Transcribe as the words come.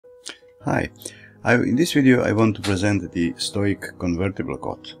Hi, in this video I want to present the Stoic Convertible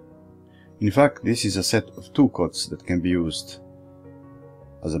Cot. In fact, this is a set of two cots that can be used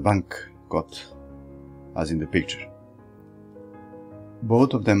as a bunk cot, as in the picture.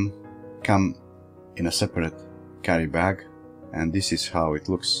 Both of them come in a separate carry bag, and this is how it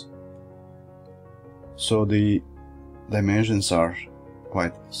looks. So the dimensions are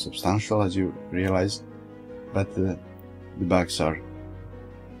quite substantial, as you realize, but the bags are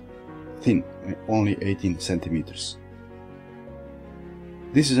thin, only 18 centimeters.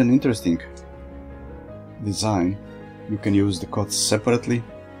 This is an interesting design. You can use the cots separately,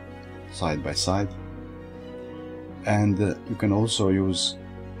 side by side, and you can also use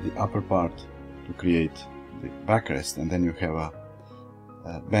the upper part to create the backrest, and then you have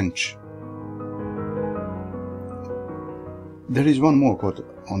a bench. There is one more cot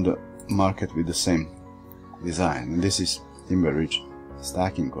on the market with the same design, and this is timber ridge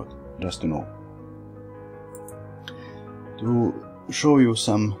stacking cot, just to know. To show you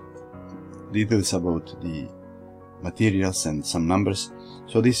some details about the materials and some numbers.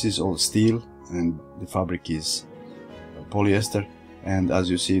 So this is all steel and the fabric is polyester, and as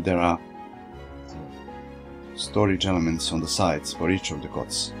you see there are storage elements on the sides for each of the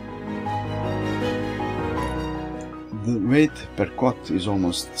cots. The weight per cot is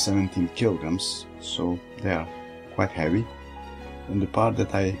almost 17 kilograms, so they are quite heavy. And the part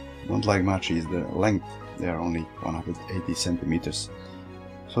that I don't like much is the length. They are only 180 centimeters.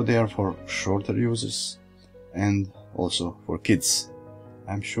 So they are for shorter users and also for kids.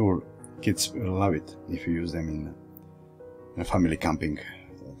 I'm sure kids will love it if you use them in a family camping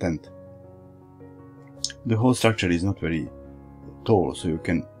tent. The whole structure is not very tall, so you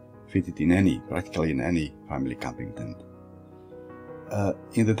can fit it in practically in any family camping tent.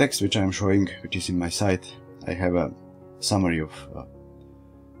 In the text which I am showing, which is in my site, I have a summary of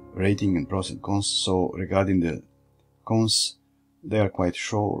rating and pros and cons. So regarding the cons, they are quite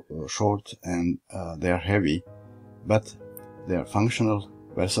short and they are heavy, but they are functional,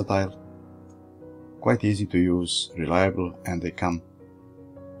 versatile, quite easy to use, reliable, and they come,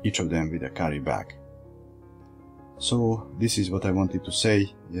 each of them, with a carry bag. So this is what I wanted to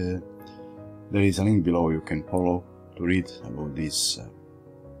say. There is a link below you can follow to read about this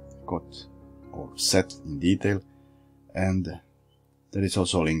cot or set in detail, and there is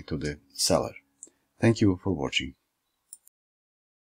also a link to the seller. Thank you for watching.